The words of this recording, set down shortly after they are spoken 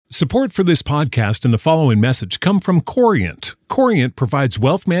Support for this podcast and the following message come from Corient. Corient provides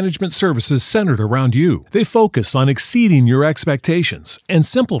wealth management services centered around you. They focus on exceeding your expectations and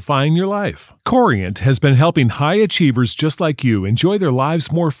simplifying your life. Corient has been helping high achievers just like you enjoy their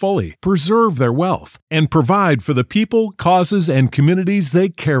lives more fully, preserve their wealth, and provide for the people, causes, and communities they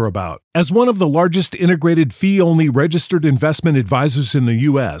care about. As one of the largest integrated fee-only registered investment advisors in the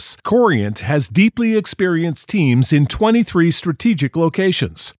U.S., Corient has deeply experienced teams in 23 strategic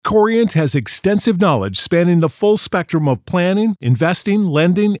locations. Corient has extensive knowledge spanning the full spectrum of planning, investing,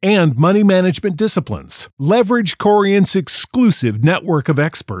 lending, and money management disciplines. Leverage Corient's exclusive network of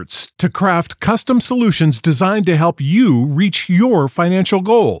experts to craft custom solutions designed to help you reach your financial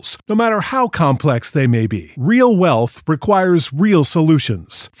goals, no matter how complex they may be. Real wealth requires real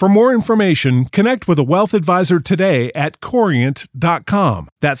solutions. For more information, connect with a wealth advisor today at Corient.com.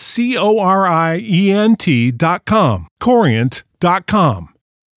 That's Corient.com. Corient.com.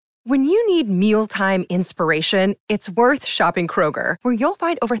 When you need mealtime inspiration, it's worth shopping Kroger, where you'll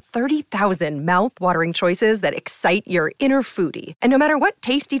find over 30,000 mouth-watering choices that excite your inner foodie. And no matter what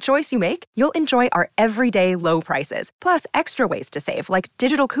tasty choice you make, you'll enjoy our everyday low prices, plus extra ways to save, like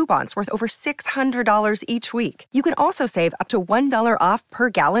digital coupons worth over $600 each week. You can also save up to $1 off per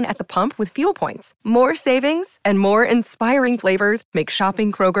gallon at the pump with fuel points. More savings and more inspiring flavors make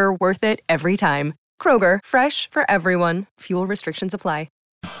shopping Kroger worth it every time. Kroger, fresh for everyone. Fuel restrictions apply.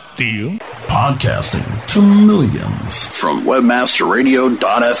 Deal. Podcasting to millions from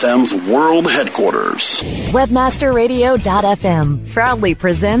WebmasterRadio.fm's world headquarters. WebmasterRadio.fm proudly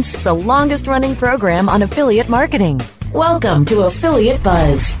presents the longest-running program on affiliate marketing. Welcome to Affiliate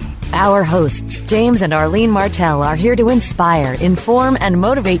Buzz. Our hosts, James and Arlene Martell, are here to inspire, inform, and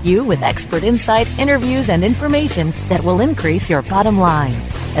motivate you with expert insight, interviews, and information that will increase your bottom line.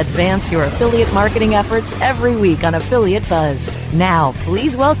 Advance your affiliate marketing efforts every week on Affiliate Buzz. Now,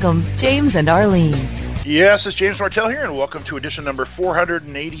 please welcome James and Arlene. Yes, it's James Martell here, and welcome to edition number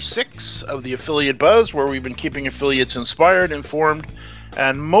 486 of the Affiliate Buzz, where we've been keeping affiliates inspired, informed,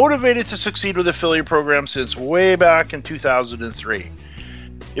 and motivated to succeed with affiliate programs since way back in 2003.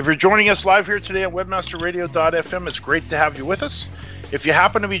 If you're joining us live here today on WebmasterRadio.fm, it's great to have you with us. If you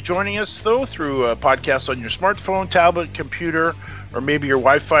happen to be joining us, though, through a podcast on your smartphone, tablet, computer, or maybe your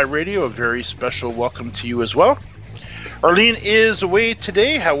Wi-Fi radio, a very special welcome to you as well. Arlene is away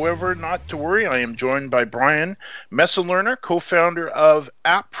today. However, not to worry. I am joined by Brian Messenlerner, co-founder of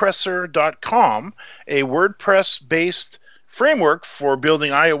AppPresser.com, a WordPress-based framework for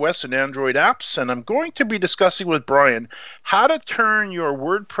building iOS and Android apps. And I'm going to be discussing with Brian how to turn your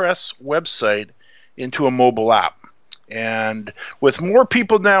WordPress website into a mobile app. And with more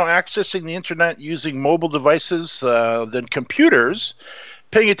people now accessing the internet using mobile devices than computers,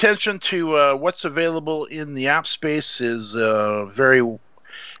 paying attention to what's available in the app space is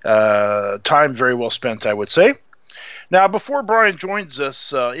time very well spent, I would say. Now, before Brian joins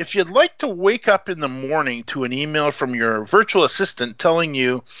us, if you'd like to wake up in the morning to an email from your virtual assistant telling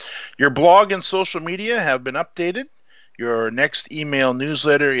you your blog and social media have been updated, your next email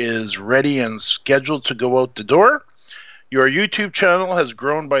newsletter is ready and scheduled to go out the door, your YouTube channel has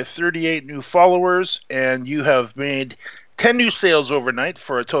grown by 38 new followers, and you have made 10 new sales overnight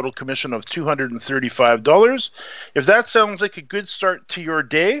for a total commission of $235. If that sounds like a good start to your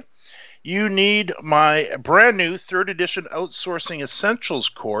day, you need my brand new 3rd edition Outsourcing Essentials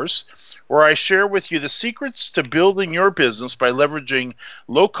course, where I share with you the secrets to building your business by leveraging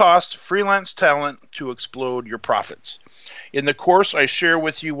low-cost freelance talent to explode your profits. In the course, I share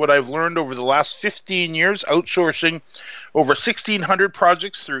with you what I've learned over the last 15 years outsourcing over 1,600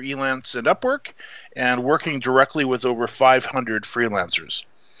 projects through Elance and Upwork and working directly with over 500 freelancers.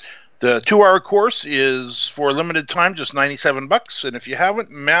 The 2-hour course is for a limited time, just $97. And if you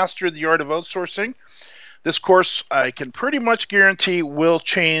haven't mastered the art of outsourcing, this course I can pretty much guarantee will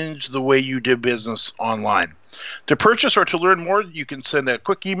change the way you do business online. To purchase or to learn more, you can send a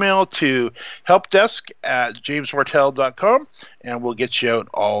quick email to helpdesk@jamesmartell.com and we'll get you out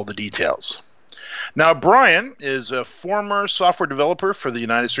all the details. Now, Brian is a former software developer for the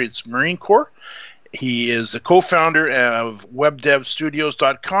United States Marine Corps. He is the co-founder of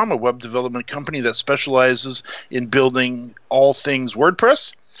WebDevStudios.com, a web development company that specializes in building all things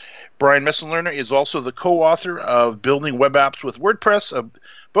WordPress. Brian Messenlerner is also the co-author of Building Web Apps with WordPress, a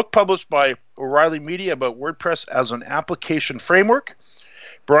book published by O'Reilly Media about WordPress as an application framework.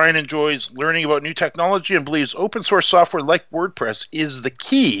 Brian enjoys learning about new technology and believes open source software like WordPress is the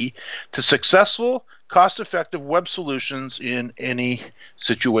key to successful, cost-effective web solutions in any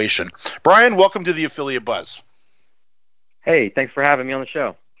situation. Brian, welcome to the Affiliate Buzz. Hey, thanks for having me on the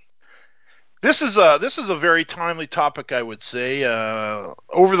show. This is a very timely topic, I would say.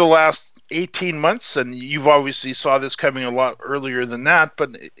 Over the last 18 months, and you've obviously saw this coming a lot earlier than that,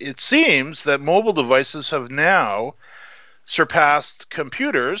 but it seems that mobile devices have now surpassed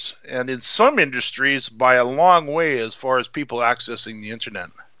computers, and in some industries by a long way as far as people accessing the internet.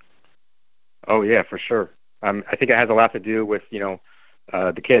 Oh yeah, for sure. I think it has a lot to do with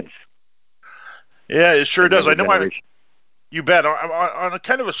the kids. Yeah, it sure does. I know. You bet. On a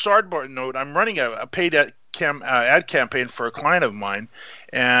kind of a sidebar note, I'm running a paid ad campaign for a client of mine,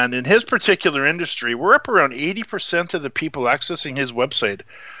 and in his particular industry, we're up around 80% of the people accessing his website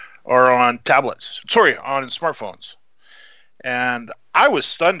are on tablets. Sorry, on smartphones. And I was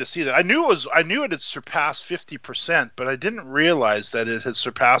stunned to see that. I knew it had surpassed 50%, but I didn't realize that it had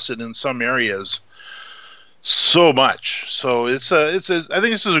surpassed it in some areas so much. So I think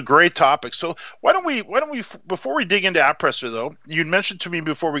this is a great topic. So why don't we before we dig into AppPresser, though, you mentioned to me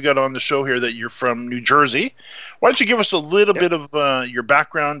before we got on the show here that you're from New Jersey. Why don't you give us a little bit of your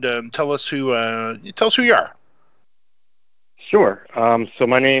background and tell us who you are? Sure. So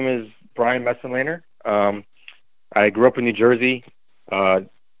my name is Brian Messenlaner. I grew up in New Jersey. I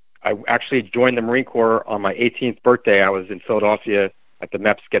actually joined the Marine Corps on my 18th birthday. I was in Philadelphia at the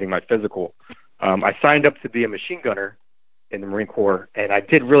MEPS getting my physical. I signed up to be a machine gunner in the Marine Corps, and I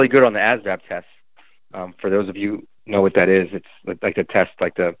did really good on the ASVAB test. For those of you who know what that is, it's like the test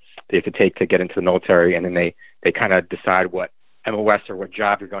they have to take to get into the military, and then they kind of decide what MOS or what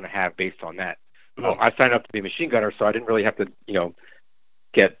job you're going to have based on that. Well, I signed up to be a machine gunner, so I didn't really have to,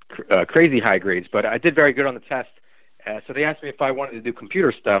 get crazy high grades, but I did very good on the test. So they asked me if I wanted to do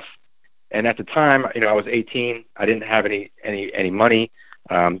computer stuff, and at the time, I was 18. I didn't have any money.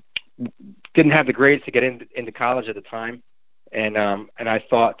 Didn't have the grades to get into college at the time, and I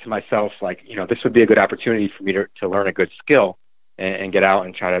thought to myself, this would be a good opportunity for me to learn a good skill and get out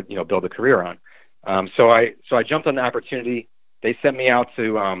and try to build a career on. So I jumped on the opportunity. They sent me out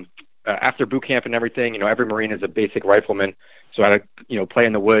to after boot camp and everything. Every Marine is a basic rifleman, so I had to play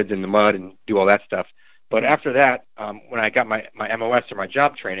in the woods and the mud and do all that stuff. But after that, when I got my MOS or my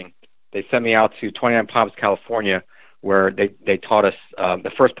job training, they sent me out to 29 Palms, California, where they taught us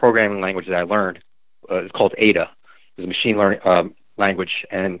the first programming language that I learned. It's called Ada. It's a machine learning language,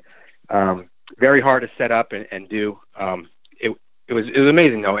 and very hard to set up and do. It was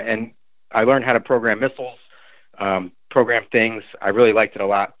amazing though, and I learned how to program missiles, program things. I really liked it a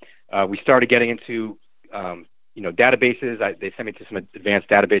lot. We started getting into databases. They sent me to some advanced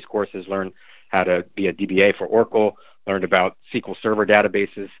database courses. Learned how to be a DBA for Oracle. Learned about SQL Server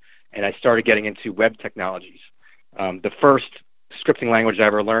databases, and I started getting into web technologies. The first scripting language I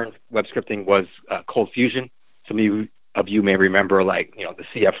ever learned, web scripting, was Cold Fusion. Some of you may remember, the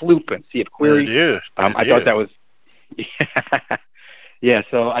CF Loop and CF Query. I thought that was, yeah.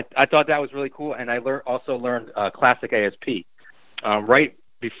 So I thought that was really cool, and I also learned Classic ASP. Right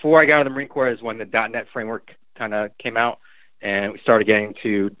before I got out of the Marine Corps is when the .NET framework kind of came out, and we started getting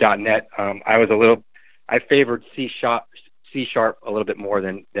to .NET. I favored C# a little bit more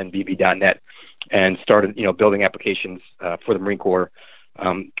than VB.NET, and started building applications for the Marine Corps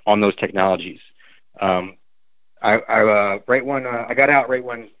on those technologies. I got out right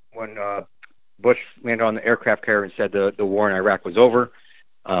when Bush landed on the aircraft carrier and said the war in Iraq was over.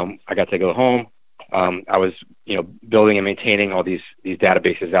 I got to go home. I was building and maintaining all these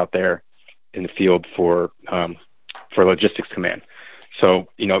databases out there in the field for Logistics Command. So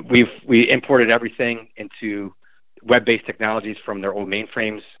we imported everything into web-based technologies from their old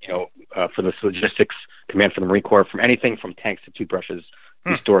mainframes, for this Logistics Command for the Marine Corps, from anything from tanks to toothbrushes,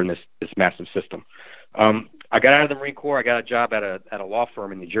 we stored in this massive system. I got out of the Marine Corps. I got a job at a law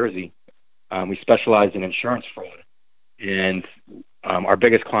firm in New Jersey. We specialized in insurance fraud, and our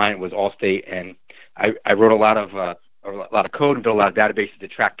biggest client was Allstate. And I wrote a lot of code and built a lot of databases to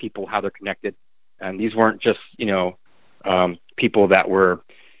track people, how they're connected. And these weren't just people that were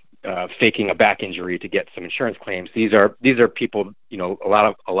faking a back injury to get some insurance claims. These are people, a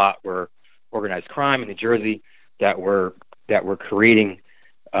lot were organized crime in New Jersey that were creating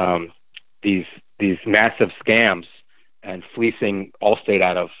these massive scams and fleecing Allstate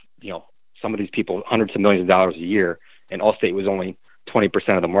out of some of these people hundreds of millions of dollars a year, and Allstate was only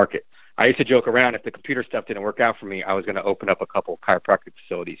 20% of the market. I used to joke around, if the computer stuff didn't work out for me, I was going to open up a couple chiropractic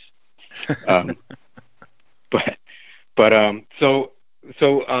facilities. So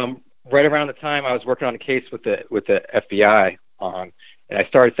right around the time I was working on a case with the FBI and I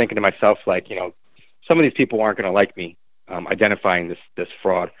started thinking to myself, some of these people aren't going to like me identifying this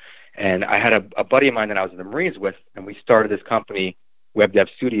fraud. And I had a buddy of mine that I was in the Marines with, and we started this company, Web Dev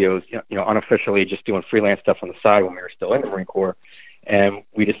Studios, unofficially just doing freelance stuff on the side when we were still in the Marine Corps. and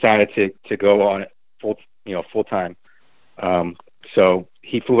we decided to go on it full time. So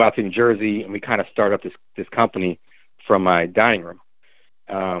he flew out to New Jersey, and we kind of started up this company from my dining room.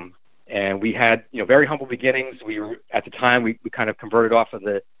 And we had, very humble beginnings. We were, at the time, we kind of converted off of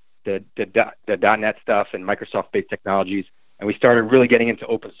the .NET stuff and Microsoft-based technologies, and we started really getting into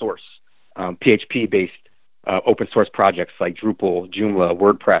open source, PHP-based open source projects like Drupal, Joomla,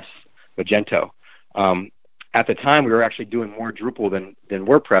 WordPress, Magento. At the time, we were actually doing more Drupal than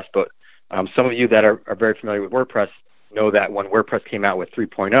WordPress, but some of you that are very familiar with WordPress know that when WordPress came out with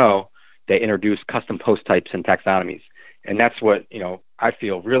 3.0, they introduced custom post types and taxonomies. And that's what, I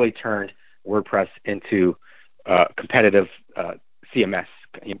feel really turned WordPress into a competitive CMS,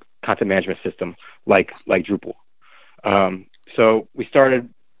 content management system like Drupal. So we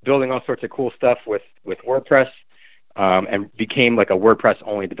started building all sorts of cool stuff with WordPress and became like a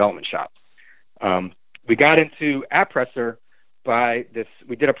WordPress-only development shop. We got into AppPresser by this.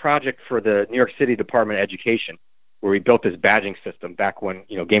 We did a project for the New York City Department of Education where we built this badging system back when,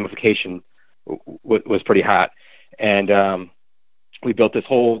 gamification was pretty hot. And we built this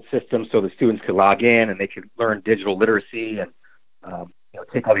whole system so the students could log in and they could learn digital literacy and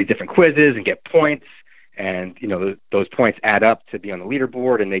take all these different quizzes and get points. And those points add up to be on the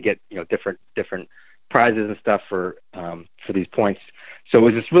leaderboard, and they get different prizes and stuff for these points. So it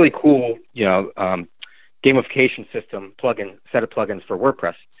was this really cool gamification system set of plugins for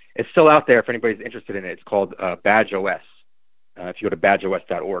WordPress. It's still out there if anybody's interested in it. It's called BadgeOS. If you go to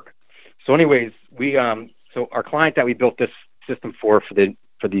badgeos.org. So anyways, so our client that we built this system for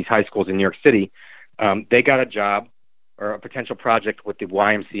these high schools in New York City, they got a job or a potential project with the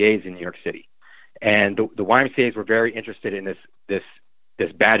YMCAs in New York City, and the YMCAs were very interested in this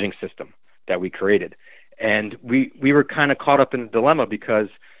badging system that we created, and we were kind of caught up in a dilemma because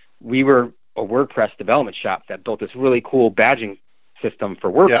we were a WordPress development shop that built this really cool badging system for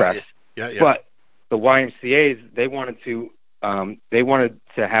WordPress, but the YMCAs they wanted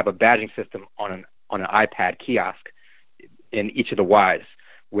to have a badging system on an iPad kiosk in each of the Ys,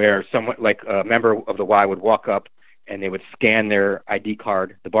 where someone like a member of the Y would walk up and they would scan their ID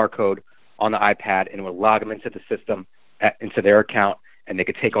card, the barcode, on the iPad, and it would log them into the system, into their account, and they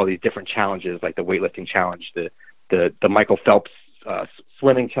could take all these different challenges, like the weightlifting challenge, the Michael Phelps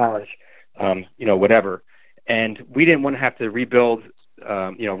swimming challenge, whatever. And we didn't want to have to rebuild,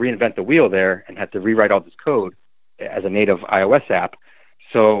 reinvent the wheel there and have to rewrite all this code as a native iOS app.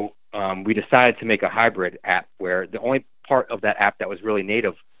 So we decided to make a hybrid app where the only part of that app that was really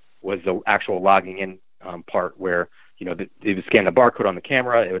native was the actual logging in part, where they would scan the barcode on the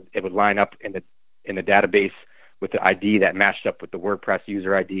camera, it would line up in the database with the ID that matched up with the WordPress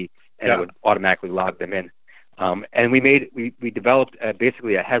user ID, and it would automatically log them in. And we developed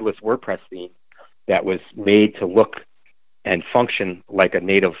basically a headless WordPress theme that was made to look and function like a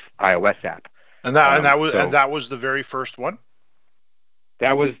native iOS app. And that was the very first one.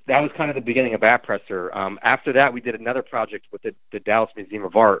 That was kind of the beginning of AppPresser. After that, we did another project with the Dallas Museum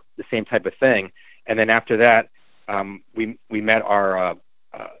of Art, the same type of thing. And then after that, we met our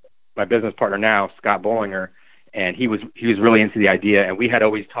my business partner now, Scott Bollinger, and he was really into the idea. And we had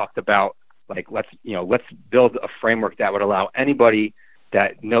always talked about let's build a framework that would allow anybody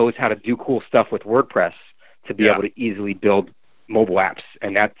that knows how to do cool stuff with WordPress to be able to easily build mobile apps.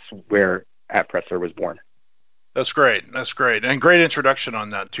 And that's where AppPresser was born. That's great. And great introduction on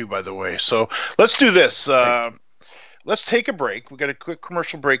that too, by the way. So let's do this. Let's take a break. We've got a quick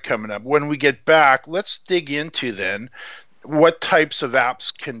commercial break coming up. When we get back, let's dig into then what types of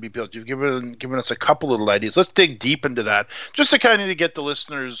apps can be built. You've given us a couple little ideas. Let's dig deep into that, just to kind of get the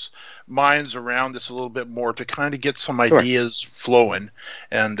listeners' minds around this a little bit more, to kind of get some ideas flowing.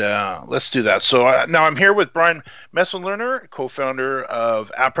 And let's do that. So now I'm here with Brian Messenlerner, co-founder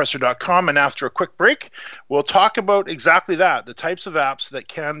of AppPresser.com. And after a quick break, we'll talk about exactly that, the types of apps that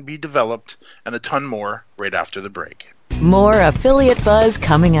can be developed, and a ton more right after the break. More Affiliate Buzz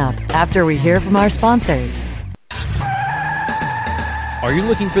coming up after we hear from our sponsors. Are you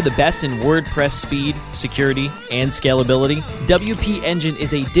looking for the best in WordPress speed, security, and scalability? WP Engine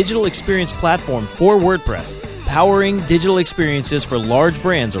is a digital experience platform for WordPress, powering digital experiences for large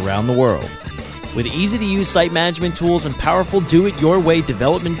brands around the world. With easy-to-use site management tools and powerful do-it-your-way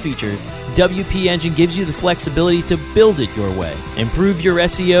development features, WP Engine gives you the flexibility to build it your way. Improve your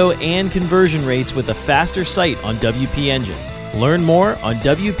SEO and conversion rates with a faster site on WP Engine. Learn more on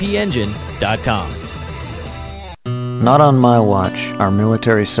WPEngine.com. Not on my watch, our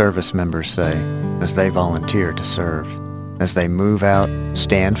military service members say, as they volunteer to serve, as they move out,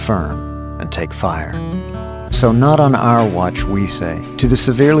 stand firm, and take fire. So not on our watch, we say, to the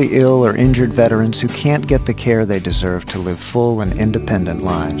severely ill or injured veterans who can't get the care they deserve to live full and independent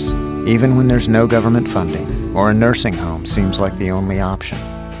lives, even when there's no government funding or a nursing home seems like the only option.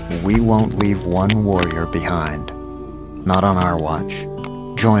 We won't leave one warrior behind. Not on our watch.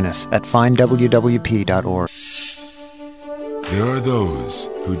 Join us at findwwp.org. There are those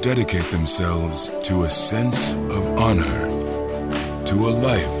who dedicate themselves to a sense of honor, to a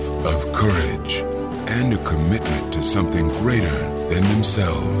life of courage, and a commitment to something greater than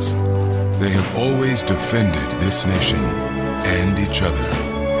themselves. They have always defended this nation and each other.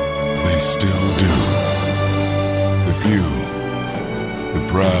 They still do. The few, the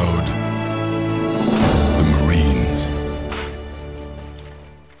proud, the Marines.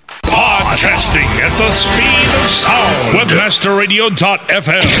 Podcasting at the speed of sound.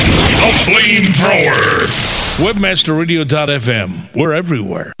 Webmasterradio.fm, the flamethrower. Webmasterradio.fm, we're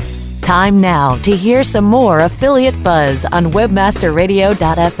everywhere. Time now to hear some more affiliate buzz on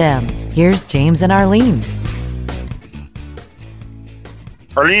webmasterradio.fm. Here's James and Arlene.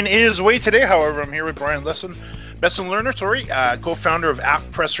 Arlene is away today, however, I'm here with Brian Messenlerner, co-founder of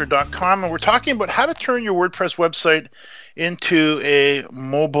apppresser.com, and we're talking about how to turn your WordPress website into a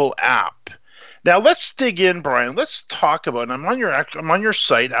mobile app. Now let's dig in, Brian. Let's talk about it. I'm on your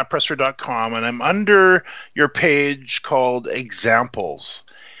site, apppresser.com, and I'm under your page called Examples.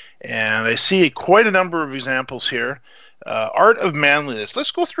 And I see quite a number of examples here. Art of Manliness. Let's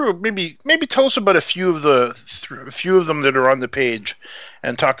go through maybe tell us about a few of them that are on the page,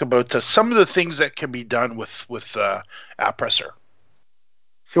 and talk about some of the things that can be done with AppPresser.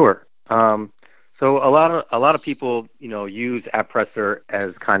 Sure. So a lot of people use AppPresser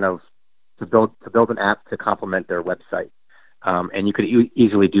as kind of to build an app to complement their website, and you could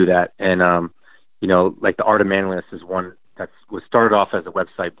easily do that. And like the Art of Manliness is one that was started off as a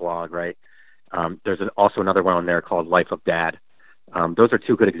website blog, right? There's also another one on there called Life of Dad. Those are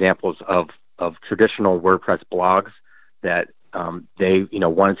two good examples of traditional WordPress blogs that they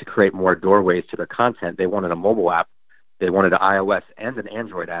wanted to create more doorways to their content. They wanted a mobile app, they wanted an iOS and an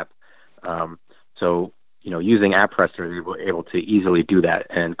Android app. So using AppPresser, they were able to easily do that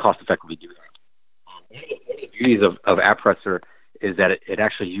and cost effectively do that. One of the beauties of AppPresser is that it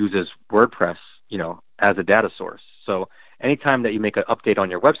actually uses WordPress, as a data source. So anytime that you make an update on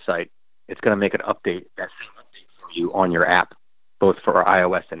your website, it's going to make that same update for you on your app, both for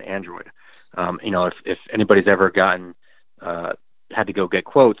iOS and Android. If anybody's ever had to go get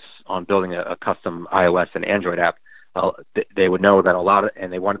quotes on building a custom iOS and Android app, they would know that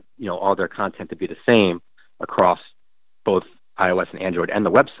and they want all their content to be the same across both iOS and Android and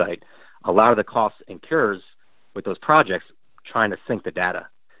the website. A lot of the costs incurs with those projects trying to sync the data.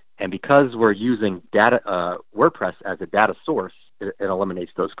 And because we're using WordPress as a data source, it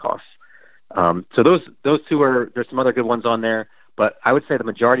eliminates those costs. So those two there's some other good ones on there, but I would say the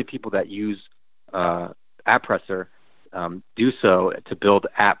majority of people that use AppPresser do so to build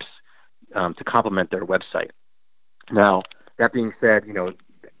apps to complement their website. Now, that being said,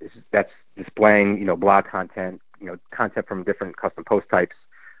 that's displaying, blog content, content from different custom post types.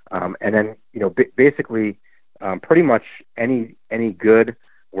 And then, basically, pretty much any good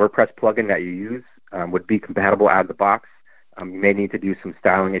WordPress plugin that you use would be compatible out of the box. You may need to do some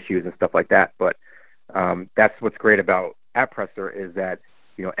styling issues and stuff like that, but that's what's great about AppPresser is that,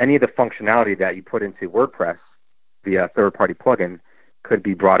 any of the functionality that you put into WordPress via third-party plugin could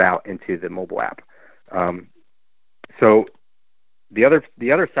be brought out into the mobile app. So the other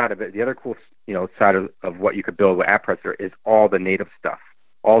side of it, the other cool side of what you could build with AppPresser is all the native stuff,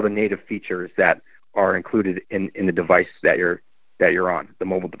 all the native features that are included in the device that you're on, the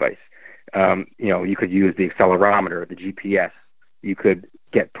mobile device. You could use the accelerometer, the GPS. You could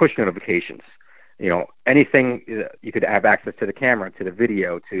get push notifications. Anything. You could have access to the camera, to the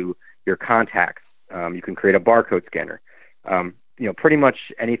video, to your contacts. You can create a barcode scanner. Pretty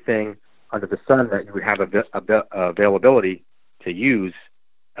much anything under the sun that you would have availability to use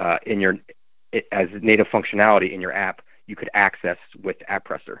as native functionality in your app, you could access with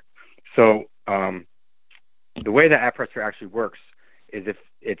AppPresser. So the way that AppPresser actually works is if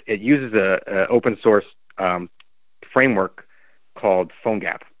it uses a open source framework called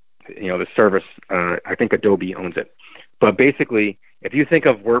PhoneGap. The service, I think Adobe owns it. But basically, if you think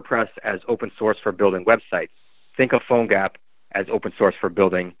of WordPress as open source for building websites, think of PhoneGap as open source for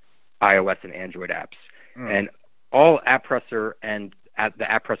building iOS and Android apps. And all AppPresser and the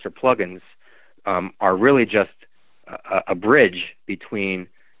AppPresser plugins are really just a bridge between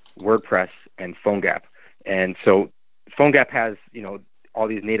WordPress and PhoneGap. And so PhoneGap has, all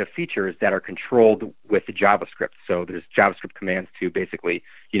these native features that are controlled with the JavaScript. So there's JavaScript commands to basically,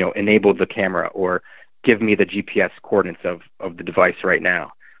 enable the camera or give me the GPS coordinates of the device right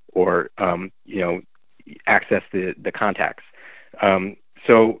now, or access the contacts.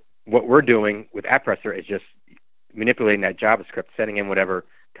 So what we're doing with AppPresser is just manipulating that JavaScript, setting in whatever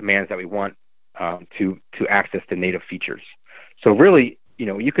commands that we want to access the native features. So really,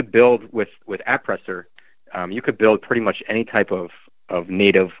 you could build with AppPresser, you could build pretty much any type of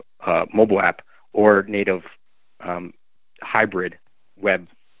native mobile app or native hybrid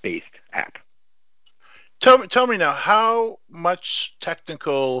web-based app. Tell me now, how much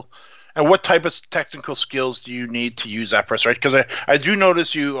technical and what type of technical skills do you need to use AppPresser? Right? Because I do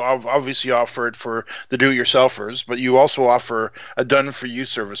notice you obviously offer it for the do-it-yourselfers, but you also offer a done-for-you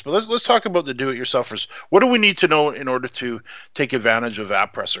service. But let's talk about the do-it-yourselfers. What do we need to know in order to take advantage of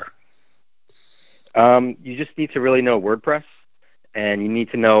AppPresser? You just need to really know WordPress, and you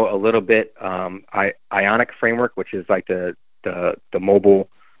need to know a little bit Ionic framework, which is like the mobile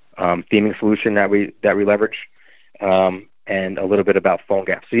theming solution that we leverage, and a little bit about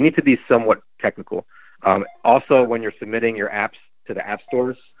PhoneGap. So you need to be somewhat technical. Also, when you're submitting your apps to the app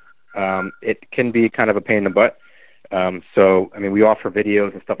stores, it can be kind of a pain in the butt. So, I mean, we offer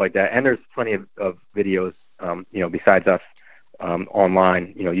videos and stuff like that, and there's plenty of videos, besides us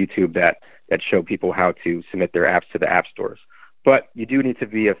online, YouTube that show people how to submit their apps to the app stores. But you do need to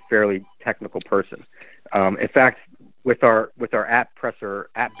be a fairly technical person. In fact, with our AppPresser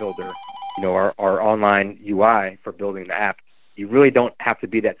app builder, our online UI for building the app, you really don't have to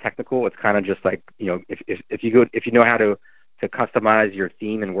be that technical. It's kind of just like, if you know how to customize your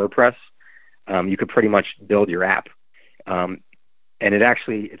theme in WordPress, you could pretty much build your app. And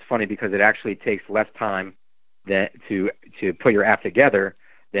it's funny because it actually takes less time to put your app together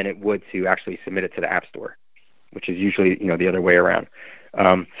than it would to actually submit it to the App Store, which is usually, the other way around.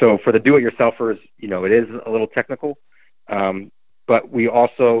 So for the do-it-yourselfers, it is a little technical. But we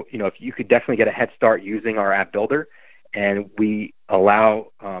also, if you could definitely get a head start using our app builder, and we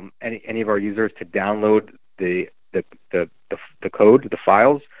allow any of our users to download the code, the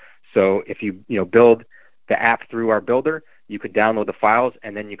files. So if you build the app through our builder, you could download the files,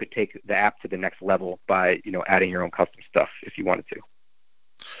 and then you could take the app to the next level by adding your own custom stuff if you wanted to.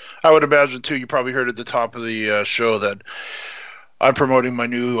 I would imagine too. You probably heard at the top of the show that I'm promoting my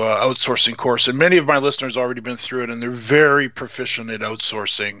new outsourcing course, and many of my listeners have already been through it, and they're very proficient at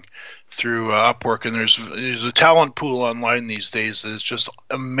outsourcing through Upwork. And there's a talent pool online these days that is just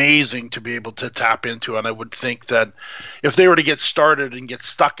amazing to be able to tap into. And I would think that if they were to get started and get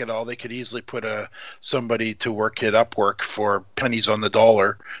stuck at all, they could easily put somebody to work at Upwork for pennies on the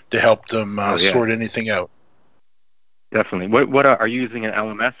dollar to help them sort anything out. Definitely. What are you using an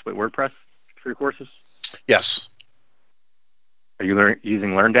LMS with WordPress for your courses? Yes. Are you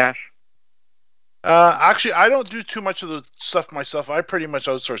using LearnDash? Actually, I don't do too much of the stuff myself. I pretty much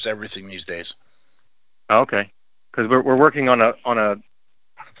outsource everything these days. Okay, because we're working on a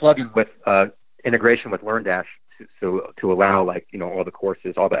plugin with integration with LearnDash, so to allow all the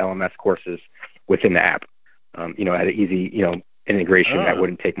courses, all the LMS courses within the app, at an easy integration that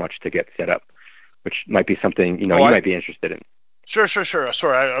wouldn't take much to get set up, which might be something you might be interested in. Sure. Sorry,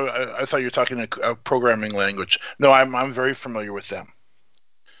 I thought you were talking a programming language. No, I'm very familiar with them.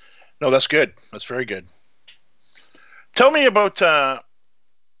 No, that's good. That's very good. Tell me about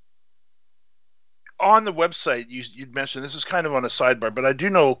on the website. You'd mentioned this is kind of on a sidebar, but I do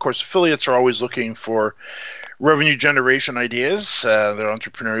know, of course, affiliates are always looking for revenue generation ideas. They're an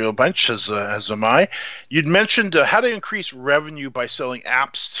entrepreneurial bunch, as am I. You'd mentioned how to increase revenue by selling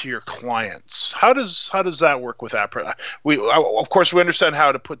apps to your clients. How does that work with app? Of course, we understand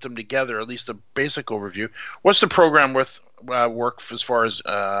how to put them together, at least a basic overview. What's the program work as far as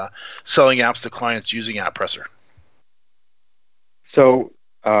selling apps to clients using AppPresser? So,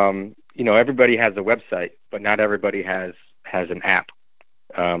 everybody has a website, but not everybody has an app.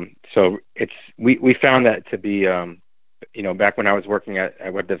 So we found that to be, back when I was working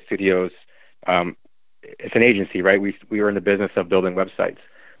at Web Dev Studios, it's an agency, right? We were in the business of building websites.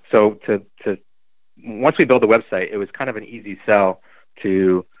 So once we build a website, it was kind of an easy sell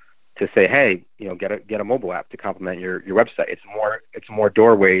to say, hey, get a mobile app to complement your website. It's more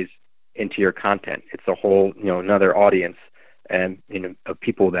doorways into your content. It's a whole, another audience and of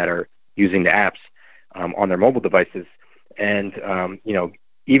people that are using the apps on their mobile devices. And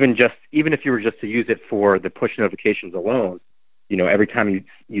even if you were just to use it for the push notifications alone, every time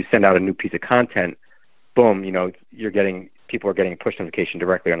you send out a new piece of content, boom, people are getting a push notification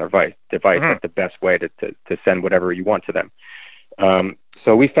directly on their device. Mm-hmm. That's the best way to send whatever you want to them.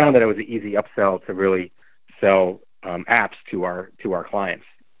 So we found that it was an easy upsell to really sell apps to our clients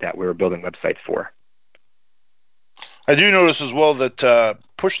that we were building websites for. I do notice as well that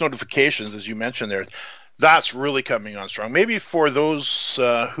push notifications, as you mentioned there, that's really coming on strong. Maybe for those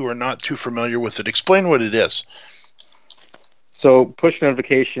who are not too familiar with it, explain what it is. So push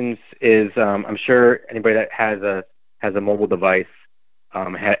notifications is, I'm sure anybody that has a mobile device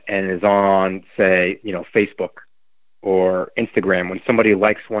and is on, say, Facebook or Instagram, when somebody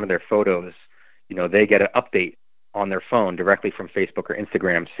likes one of their photos, they get an update on their phone directly from Facebook or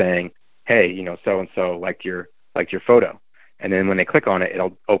Instagram saying, hey, so-and-so liked your photo. And then when they click on it,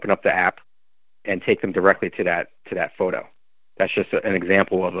 it'll open up the app and take them directly to that photo. That's just an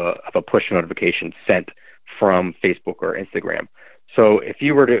example of a push notification sent from Facebook or Instagram. So if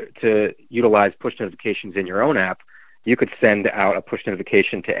you were to utilize push notifications in your own app, you could send out a push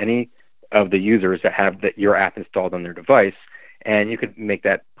notification to any of the users that have your app installed on their device, and you could make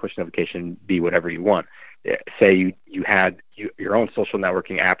that push notification be whatever you want. Say you had your own social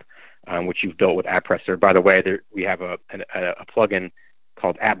networking app, which you've built with AppPresser. By the way, we have a plugin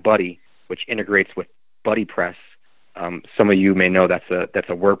called App Buddy, which integrates with BuddyPress. Some of you may know that's a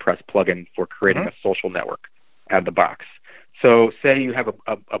WordPress plugin for creating a social network out of the box. So say you have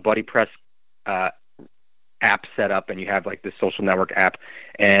a BuddyPress app set up, and you have like this social network app,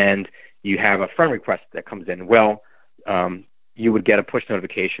 and you have a friend request that comes in. Well, you would get a push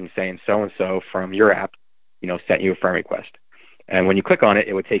notification saying so-and-so from your app, sent you a friend request. And when you click on it,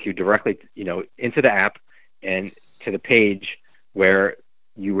 it would take you directly, into the app and to the page where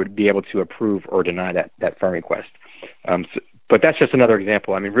you would be able to approve or deny that friend request. But that's just another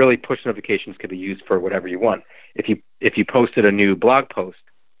example. I mean, really, push notifications can be used for whatever you want. If you posted a new blog post,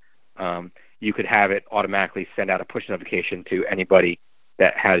 you could have it automatically send out a push notification to anybody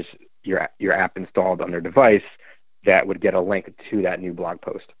that has your app installed on their device that would get a link to that new blog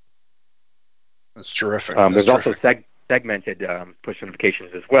post. That's terrific. There's also segmented push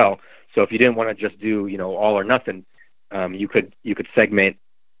notifications as well. So if you didn't want to just do all or nothing, you could segment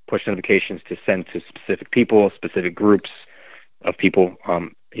push notifications to send to specific people, specific groups of people.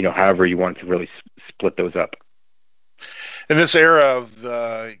 However you want to really split those up. In this era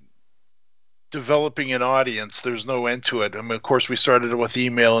of developing an audience, there's no end to it. I mean, of course, we started with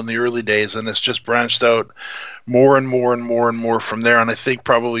email in the early days, and it's just branched out more and more and more and more from there. And I think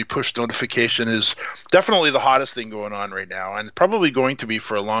probably push notification is definitely the hottest thing going on right now, and probably going to be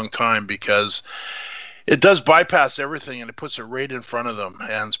for a long time, because it does bypass everything and it puts it right in front of them.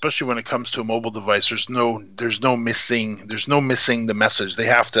 And especially when it comes to a mobile device, there's no missing the message. They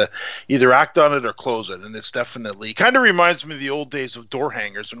have to either act on it or close it. And it's definitely kind of reminds me of the old days of door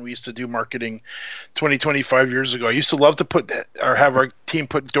hangers when we used to do marketing 25 years ago. I used to love to have our team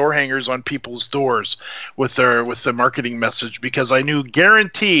put door hangers on people's doors with the marketing message, because I knew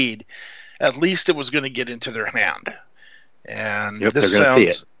guaranteed at least it was going to get into their hand. And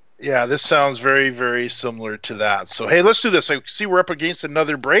this sounds very, very similar to that. So, hey, let's do this. I see we're up against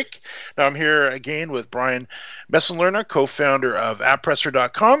another break. Now, I'm here again with Brian Messenlerner, co-founder of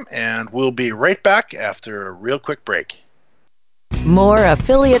AppPresser.com, and we'll be right back after a real quick break. More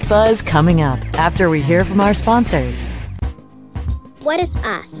Affiliate Buzz coming up after we hear from our sponsors. What is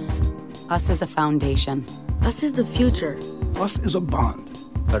us? Us is a foundation. Us is the future. Us is a bond.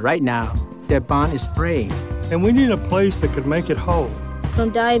 But right now, that bond is fraying, and we need a place that could make it whole. From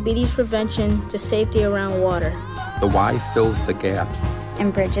diabetes prevention to safety around water. The Y fills the gaps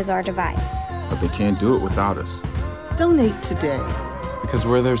and bridges our divides. But they can't do it without us. Donate today. Because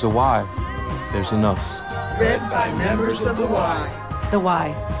where there's a Y, there's an us. Read by members of the Y. The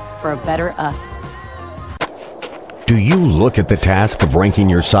Y, for a better us. Do you look at the task of ranking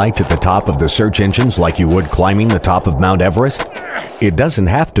your site at the top of the search engines like you would climbing the top of Mount Everest? It doesn't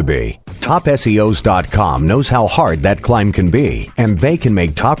have to be. TopSEOs.com knows how hard that climb can be, and they can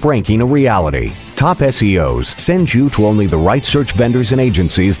make top ranking a reality. Top SEOs sends you to only the right search vendors and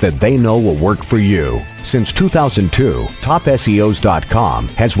agencies that they know will work for you. Since 2002, TopSEOs.com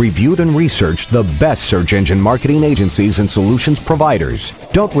has reviewed and researched the best search engine marketing agencies and solutions providers.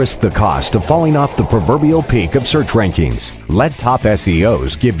 Don't risk the cost of falling off the proverbial peak of search rankings. Let Top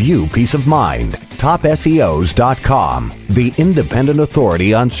SEOs give you peace of mind. TopSEOs.com, the independent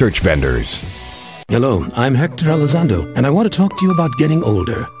authority on search vendors. Hello, I'm Hector Elizondo, and I want to talk to you about getting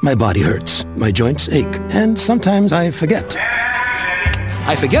older. My body hurts, my joints ache, and sometimes I forget.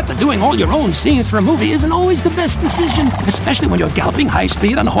 I forget that doing all your own scenes for a movie isn't always the best decision, especially when you're galloping high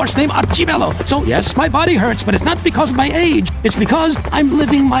speed on a horse named Archibello. So yes, my body hurts, but it's not because of my age. It's because I'm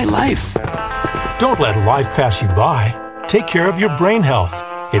living my life. Don't let life pass you by. Take care of your brain health.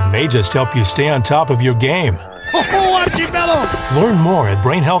 It may just help you stay on top of your game. Oh, Archibello! Learn more at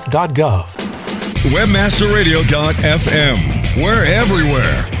brainhealth.gov. Webmasterradio.fm. We're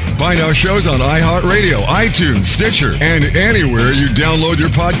everywhere. Find our shows on iHeartRadio, iTunes, Stitcher, and anywhere you download your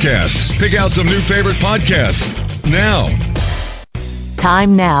podcasts. Pick out some new favorite podcasts now.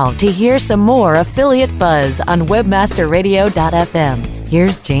 Time now to hear some more affiliate buzz on webmasterradio.fm.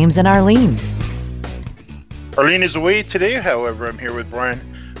 Here's James and Arlene. Arlene is away today. However, I'm here with Brian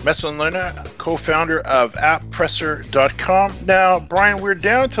Messalina, co-founder of apppresser.com. Now, Brian, we're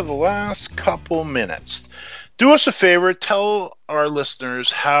down to the last couple minutes. Do us a favor, tell our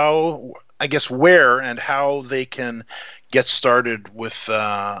listeners how, I guess, where and how they can get started with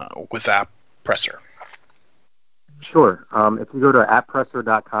AppPresser. Sure. If you go to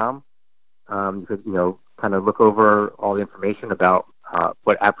apppresser.com, you could, kind of look over all the information about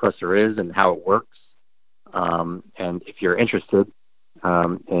what AppPresser is and how it works. And if you're interested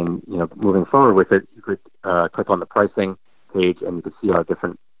in, moving forward with it, you could click on the pricing page and you could see our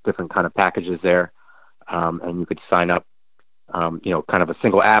different kind of packages there. And you could sign up, kind of a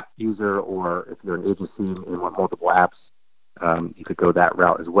single app user, or if you're an agency and want multiple apps, you could go that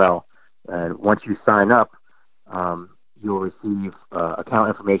route as well. And once you sign up, you'll receive account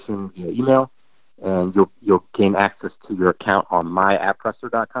information via email, and you'll gain access to your account on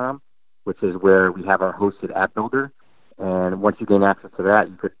myappresser.com, which is where we have our hosted app builder. And once you gain access to that,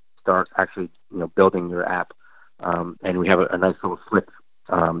 you could start actually, building your app. And we have a nice little slick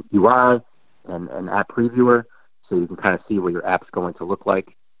UI and an app previewer, so you can kind of see what your app's going to look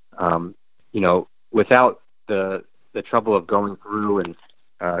like. Without the trouble of going through and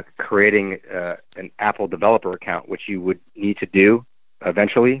creating an Apple developer account, which you would need to do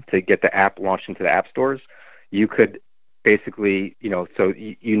eventually to get the app launched into the app stores, you could basically, so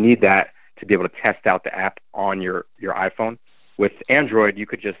you need that to be able to test out the app on your iPhone. With Android, you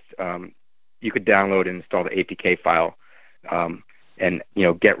could just you could download and install the APK file and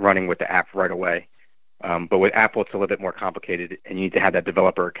get running with the app right away. But with Apple, it's a little bit more complicated, and you need to have that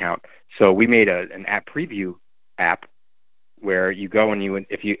developer account. So we made an app preview app where you go and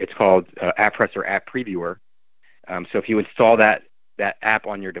it's called AppPresser App Previewer. So if you install that app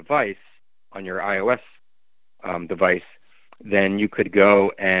on your device, on your iOS device, then you could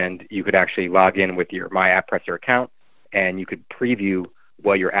go and you could actually log in with your My AppPresser account, and you could preview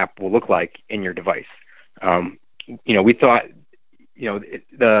what your app will look like in your device. We thought,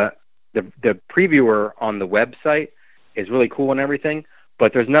 the previewer on the website is really cool and everything,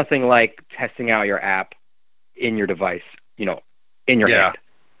 but there's nothing like testing out your app in your device, in your hand.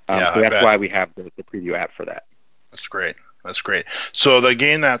 So that's why we have the preview app for that. That's great. So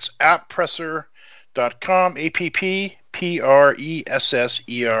again, that's apppresser.com,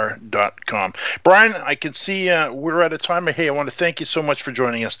 AppPresser.com. Brian, I can see we're out of time. Hey, I want to thank you so much for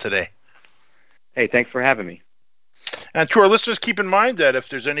joining us today. Hey, thanks for having me. And to our listeners, keep in mind that if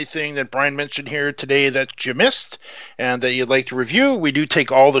there's anything that Brian mentioned here today that you missed and that you'd like to review, we do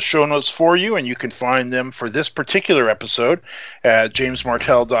take all the show notes for you, and you can find them for this particular episode at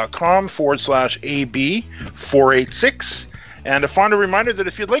jamesmartell.com/AB486. And a final reminder that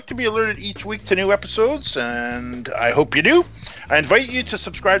if you'd like to be alerted each week to new episodes, and I hope you do, I invite you to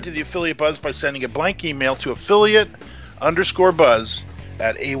subscribe to the Affiliate Buzz by sending a blank email to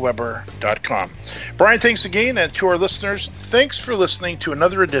affiliate_buzz@aweber.com. Brian, thanks again, and to our listeners, thanks for listening to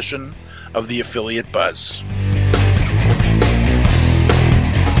another edition of the Affiliate Buzz.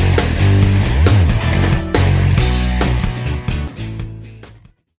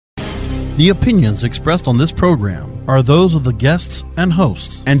 The opinions expressed on this program are those of the guests and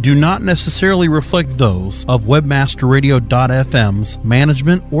hosts and do not necessarily reflect those of webmasterradio.fm's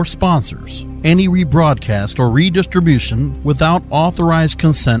management or sponsors. Any rebroadcast or redistribution without authorized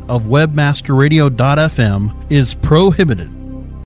consent of webmasterradio.fm is prohibited.